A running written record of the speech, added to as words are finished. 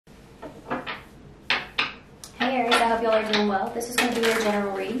Aries, I hope y'all are doing well. This is going to be your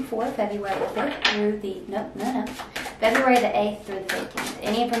general reading for February the 5th through the, February the 8th through the 15th.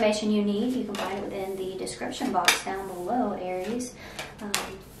 Any information you need, you can find it within the description box down below, Aries.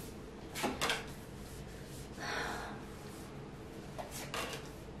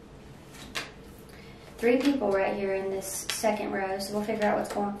 Three people right here in this second row, so we'll figure out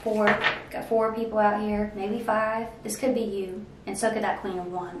what's going on. Got four people out here, maybe five. This could be you, and so could that Queen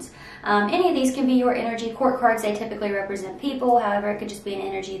of Wands. Any of these can be your energy. Court cards, they typically represent people. However, it could just be an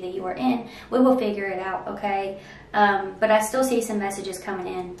energy that you are in. We will figure it out, okay? But I still see some messages coming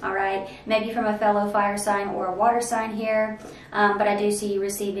in, all right? Maybe from a fellow fire sign or a water sign here, but I do see you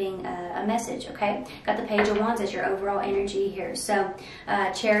receiving a message, okay? Got the Page of Wands as your overall energy here. So,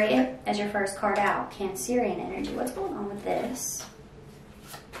 Chariot as your first card out. Cancerian energy. What's going on with this?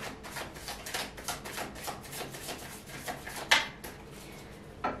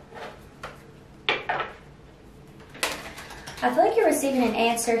 I feel like you're receiving an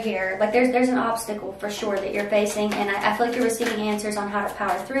answer here. Like there's an obstacle for sure that you're facing, and I feel like you're receiving answers on how to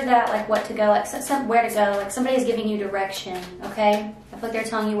power through that, like what to go, like where to go. Like somebody's giving you direction, okay? I feel like they're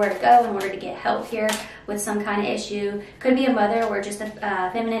telling you where to go in order to get help here with some kind of issue. Could be a mother or just a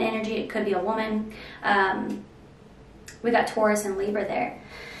feminine energy. It could be a woman. We got Taurus and Libra there.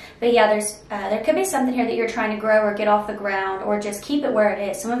 But yeah, there could be something here that you're trying to grow or get off the ground or just keep it where it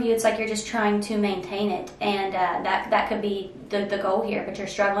is. Some of you, it's like you're just trying to maintain it, and that could be the goal here, but you're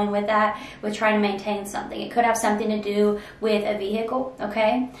struggling with that, with trying to maintain something. It could have something to do with a vehicle,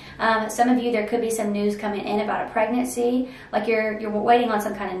 okay? Some of you, there could be some news coming in about a pregnancy, like you're waiting on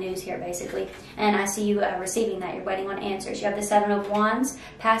some kind of news here, basically, and I see you receiving that. You're waiting on answers. You have the Seven of Wands,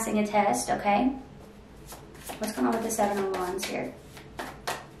 passing a test, okay? What's going on with the Seven of Wands here?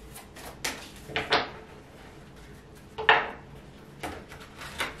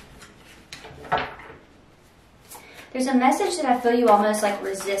 There's a message that I feel you almost like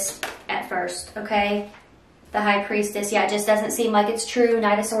resist at first, okay? The High Priestess, yeah, it just doesn't seem like it's true.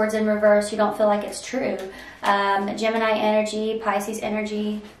 Knight of Swords in reverse, you don't feel like it's true. Gemini energy, Pisces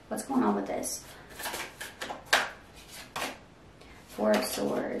energy. What's going on with this? Four of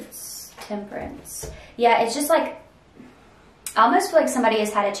Swords, Temperance. Yeah, it's just like, I almost feel like somebody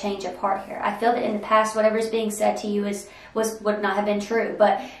has had a change of heart here. I feel that in the past, whatever's being said to you would not have been true.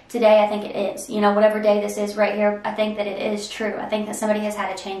 But today, I think it is. You know, whatever day this is right here, I think that it is true. I think that somebody has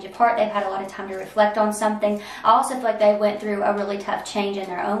had a change of heart. They've had a lot of time to reflect on something. I also feel like they went through a really tough change in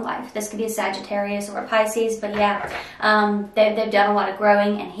their own life. This could be a Sagittarius or a Pisces. But yeah, they've done a lot of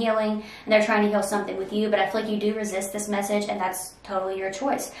growing and healing. And they're trying to heal something with you. But I feel like you do resist this message. And that's totally your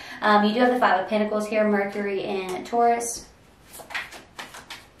choice. You do have the Five of Pentacles here. Mercury in Taurus.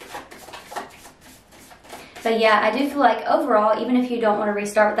 But yeah, I do feel like overall, even if you don't want to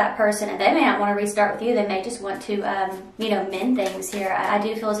restart with that person, and they may not want to restart with you, they may just want to, you know, mend things here. I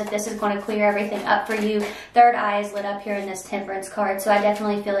do feel as if this is going to clear everything up for you. Third eye is lit up here in this Temperance card, so I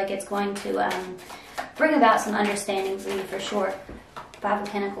definitely feel like it's going to bring about some understanding for you for sure. Five of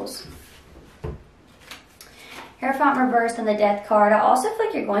Pentacles. Hierophant reversed and the Death card. I also feel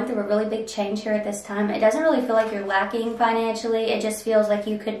like you're going through a really big change here at this time. It doesn't really feel like you're lacking financially. It just feels like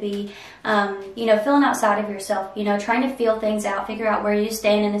you could be, you know, feeling outside of yourself, you know, trying to feel things out, figure out where you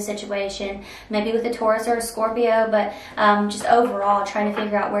stand in the situation, maybe with a Taurus or a Scorpio, but just overall trying to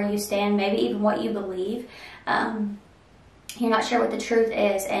figure out where you stand, maybe even what you believe. You're not sure what the truth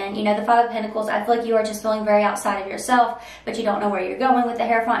is. And, you know, the Five of Pentacles, I feel like you are just feeling very outside of yourself, but you don't know where you're going with the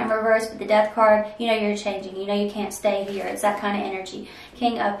Hierophant in reverse. With the Death card, you know you're changing. You know you can't stay here. It's that kind of energy.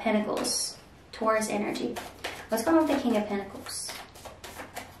 King of Pentacles, Taurus energy. What's going on with the King of Pentacles?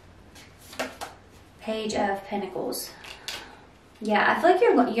 Page of Pentacles. Yeah, I feel like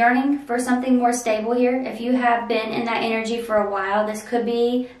you're yearning for something more stable here. If you have been in that energy for a while, this could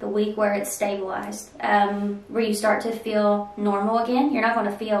be the week where it's stabilized, where you start to feel normal again. You're not going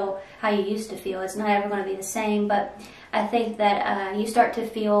to feel how you used to feel. It's not ever going to be the same, but I think that you start to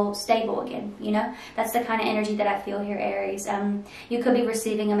feel stable again, you know? That's the kind of energy that I feel here, Aries. You could be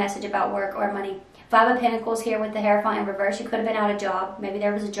receiving a message about work or money. Five of Pentacles here with the Hierophant in reverse. You could have been out of job. Maybe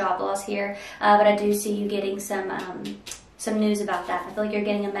there was a job loss here, but I do see you getting some news about that. I feel like you're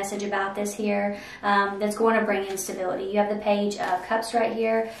getting a message about this here that's going to bring instability. You have the Page of Cups right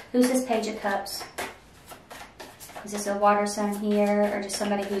here. Who's this Page of Cups? Is this a water sign here, or just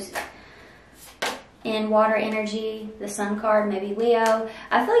somebody who's in water energy? The Sun card, maybe Leo.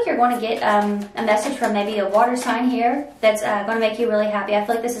 I feel like you're going to get a message from maybe a water sign here that's going to make you really happy. I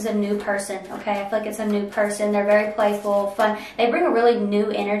feel like this is a new person, okay? I feel like it's a new person. They're very playful, fun. They bring a really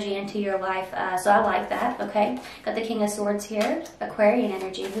new energy into your life, so I like that, okay? Got the King of Swords here. Aquarian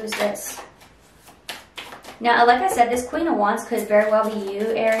energy. Who's this? Now, like I said, this Queen of Wands could very well be you,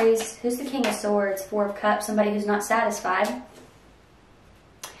 Aries. Who's the King of Swords? Four of Cups, somebody who's not satisfied.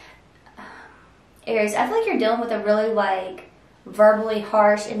 Aries, I feel like you're dealing with a really like verbally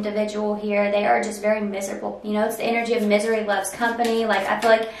harsh individual here. They are just very miserable. You know, it's the energy of misery loves company. Like, I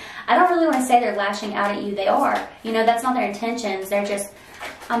feel like, I don't really want to say they're lashing out at you. They are. You know, that's not their intentions. They're just,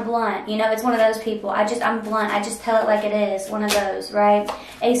 I'm blunt. You know, it's one of those people. I'm blunt. I just tell it like it is. One of those, right?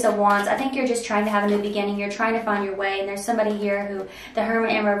 Ace of Wands. I think you're just trying to have a new beginning. You're trying to find your way. And there's somebody here who, the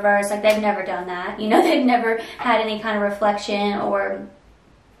Hermit in reverse, like they've never done that. You know, they've never had any kind of reflection, or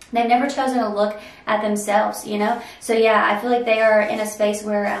they've never chosen to look at themselves, you know? So yeah, I feel like they are in a space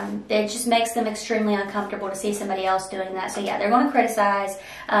where it just makes them extremely uncomfortable to see somebody else doing that. So yeah, they're going to criticize.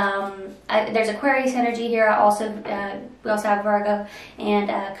 There's Aquarius energy here. We also have Virgo,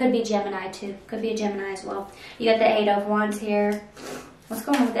 and could be Gemini too. Could be a Gemini as well. You got the Eight of Wands here. What's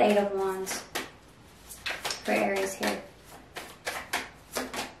going on with the Eight of Wands for Aries here?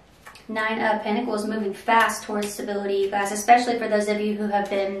 Nine of Pentacles, moving fast towards stability, you guys, especially for those of you who have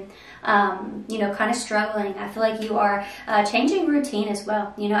been, you know, kind of struggling. I feel like you are changing routine as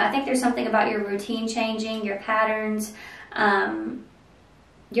well. You know, I think there's something about your routine changing, your patterns,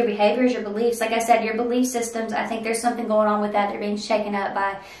 your behaviors, your beliefs. Like I said, your belief systems, I think there's something going on with that. They're being shaken up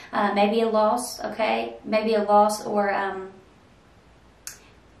by maybe a loss, okay? Maybe a loss, or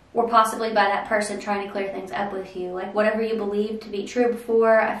possibly by that person trying to clear things up with you. Like whatever you believed to be true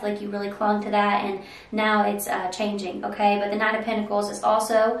before, I feel like you really clung to that, and now it's changing, okay? But the Nine of Pentacles is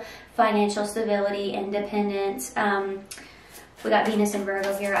also financial stability, independence. We got Venus and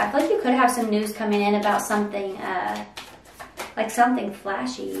Virgo here. I feel like you could have some news coming in about something, like something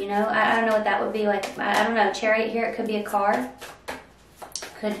flashy, you know? I don't know what that would be. Like, I don't know, Chariot here, it could be a car.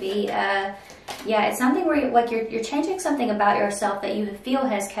 Could be, yeah, it's something where you're changing something about yourself that you feel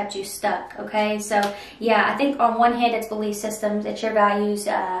has kept you stuck, okay? So, yeah, I think on one hand it's belief systems, it's your values,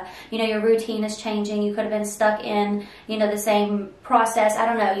 you know, your routine is changing. You could have been stuck in, you know, the same process. I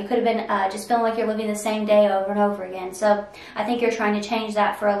don't know. You could have been just feeling like you're living the same day over and over again. So, I think you're trying to change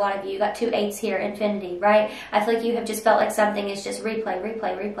that for a lot of you. You got two eights here, infinity, right? I feel like you have just felt like something is just replay,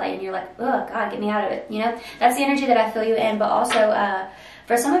 replay, replay, and you're like, oh, God, get me out of it, you know? That's the energy that I feel you in, but also,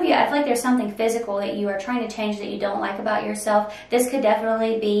 for some of you, I feel like there's something physical that you are trying to change that you don't like about yourself. This could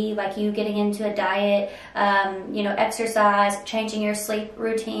definitely be like you getting into a diet, you know, exercise, changing your sleep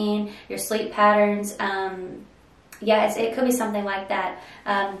routine, your sleep patterns. Yeah, it could be something like that.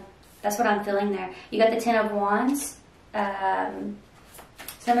 That's what I'm feeling there. You got the Ten of Wands.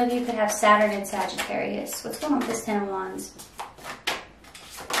 Some of you could have Saturn and Sagittarius. What's going on with this Ten of Wands?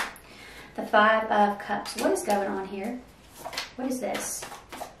 The Five of Cups. What is going on here? What is this?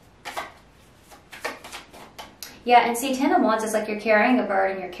 Yeah, and see, Ten of Wands is like you're carrying a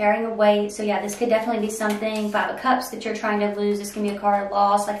burden, you're carrying a weight. So yeah, this could definitely be something. Five of Cups that you're trying to lose. This can be a card of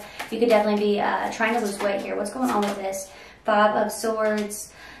loss. Like you could definitely be trying to lose weight here. What's going on with this? Five of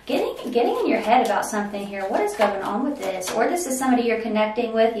Swords. Getting in your head about something here. What is going on with this? Or this is somebody you're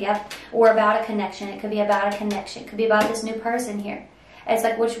connecting with, yep. Or about a connection. It could be about a connection. It could be about this new person here. It's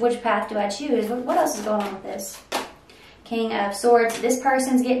like which path do I choose? What else is going on with this? King of Swords. This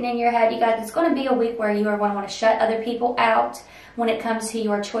person's getting in your head. You guys, it's going to be a week where you are going to want to shut other people out when it comes to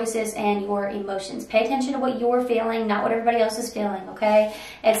your choices and your emotions. Pay attention to what you're feeling, not what everybody else is feeling, okay?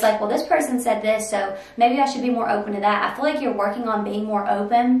 It's like, well, this person said this, so maybe I should be more open to that. I feel like you're working on being more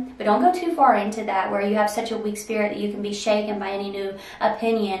open, but don't go too far into that where you have such a weak spirit that you can be shaken by any new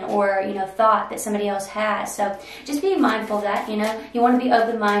opinion or, you know, thought that somebody else has. So just be mindful of that, you know? You want to be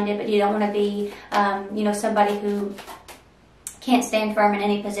open-minded, but you don't want to be, you know, somebody who can't stand firm in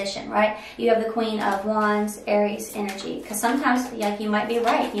any position, right? You have the Queen of Wands, Aries energy. Because sometimes, like, you might be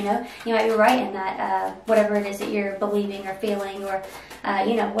right, you know? You might be right in that, whatever it is that you're believing or feeling or,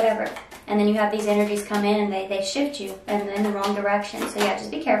 you know, whatever. And then you have these energies come in and they shift you in the wrong direction. So, yeah,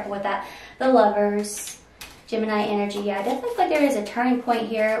 just be careful with that. The Lovers, Gemini energy. Yeah, I definitely feel like there is a turning point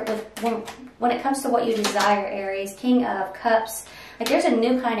here with when it comes to what you desire, Aries. King of Cups. Like, there's a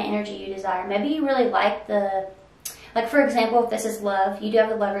new kind of energy you desire. Maybe you really like like, for example, if this is love, you do have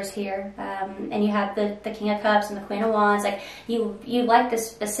the Lovers here, and you have the King of Cups and the Queen of Wands. Like, you like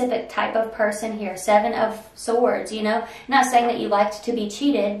this specific type of person here. Seven of Swords, you know? Not saying that you liked to be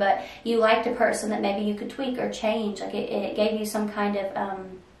cheated, but you liked a person that maybe you could tweak or change. Like, it gave you some kind of,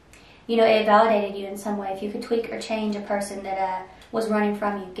 you know, it validated you in some way. If you could tweak or change a person that was running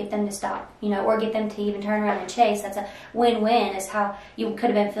from you, get them to stop, you know, or get them to even turn around and chase. That's a win-win, is how you could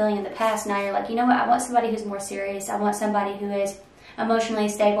have been feeling in the past. Now you're like, you know what, I want somebody who's more serious. I want somebody who is emotionally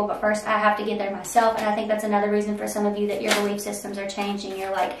stable, but first I have to get there myself. And I think that's another reason for some of you that your belief systems are changing.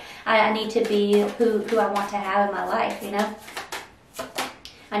 You're like, I need to be who I want to have in my life, you know?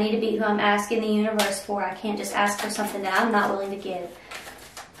 I need to be who I'm asking the universe for. I can't just ask for something that I'm not willing to give.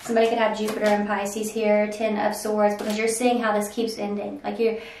 Somebody could have Jupiter and Pisces here, 10 of Swords, because you're seeing how this keeps ending. Like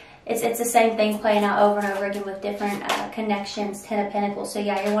it's the same thing playing out over and over again with different connections, 10 of Pentacles. So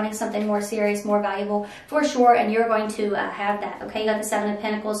yeah, you're wanting something more serious, more valuable for sure, and you're going to have that. Okay, you got the 7 of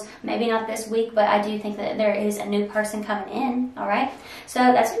Pentacles, maybe not this week, but I do think that there is a new person coming in, all right? So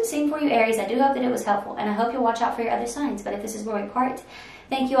that's what I'm seeing for you, Aries. I do hope that it was helpful, and I hope you'll watch out for your other signs. But if this is where we part,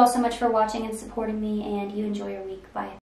 thank you all so much for watching and supporting me, and you enjoy your week. Bye.